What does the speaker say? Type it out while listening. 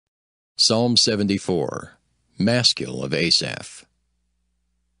Psalm 74, Maskil of Asaph.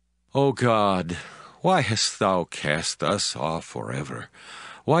 O God, why hast thou cast us off forever?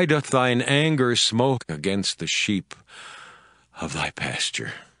 Why doth thine anger smoke against the sheep of thy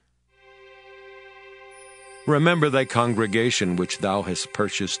pasture? Remember thy congregation which thou hast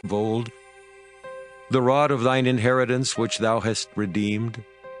purchased of old, the rod of thine inheritance which thou hast redeemed,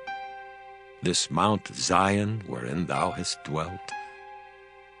 this Mount Zion wherein thou hast dwelt.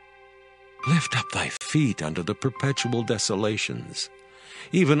 Lift up thy feet unto the perpetual desolations,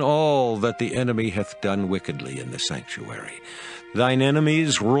 even all that the enemy hath done wickedly in the sanctuary. Thine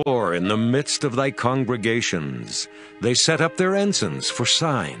enemies roar in the midst of thy congregations. They set up their ensigns for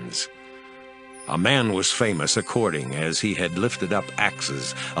signs. A man was famous according as he had lifted up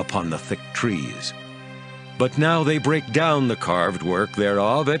axes upon the thick trees. But now they break down the carved work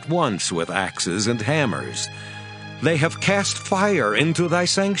thereof at once with axes and hammers. They have cast fire into thy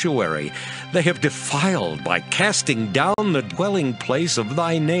sanctuary. They have defiled by casting down the dwelling place of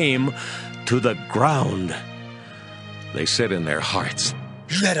thy name to the ground. They said in their hearts,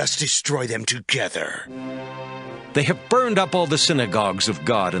 Let us destroy them together. They have burned up all the synagogues of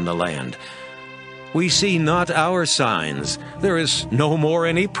God in the land. We see not our signs. There is no more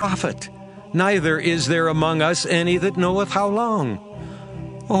any prophet. Neither is there among us any that knoweth how long.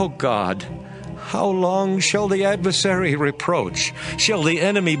 O God, how long shall the adversary reproach? Shall the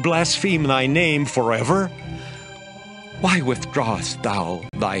enemy blaspheme thy name forever? Why withdrawest thou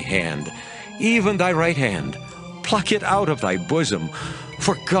thy hand, even thy right hand? Pluck it out of thy bosom.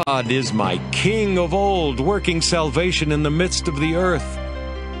 For God is my King of old, working salvation in the midst of the earth.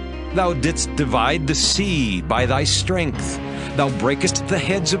 Thou didst divide the sea by thy strength. Thou breakest the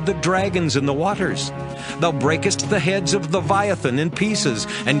heads of the dragons in the waters. Thou breakest the heads of the Leviathan in pieces,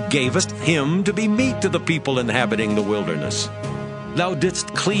 and gavest him to be meat to the people inhabiting the wilderness. Thou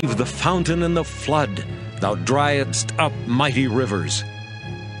didst cleave the fountain and the flood. Thou driedst up mighty rivers.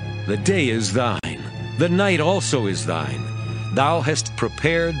 The day is thine, the night also is thine. Thou hast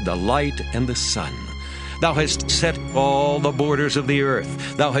prepared the light and the sun. Thou hast set all the borders of the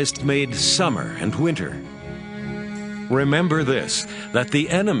earth. Thou hast made summer and winter. Remember this, that the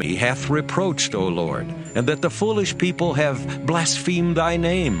enemy hath reproached, O Lord, and that the foolish people have blasphemed thy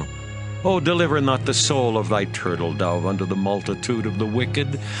name. O deliver not the soul of thy turtle dove unto the multitude of the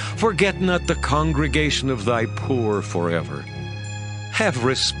wicked. Forget not the congregation of thy poor forever. Have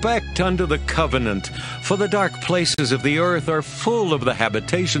respect unto the covenant, for the dark places of the earth are full of the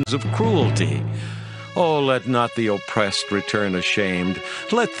habitations of cruelty. O let not the oppressed return ashamed.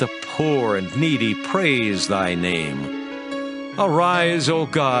 Let the poor and needy praise thy name. Arise, O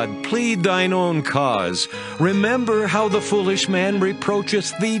God, plead thine own cause. Remember how the foolish man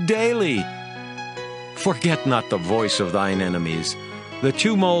reproacheth thee daily. Forget not the voice of thine enemies. The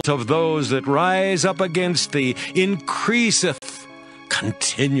tumult of those that rise up against thee increaseth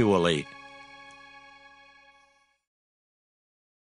continually.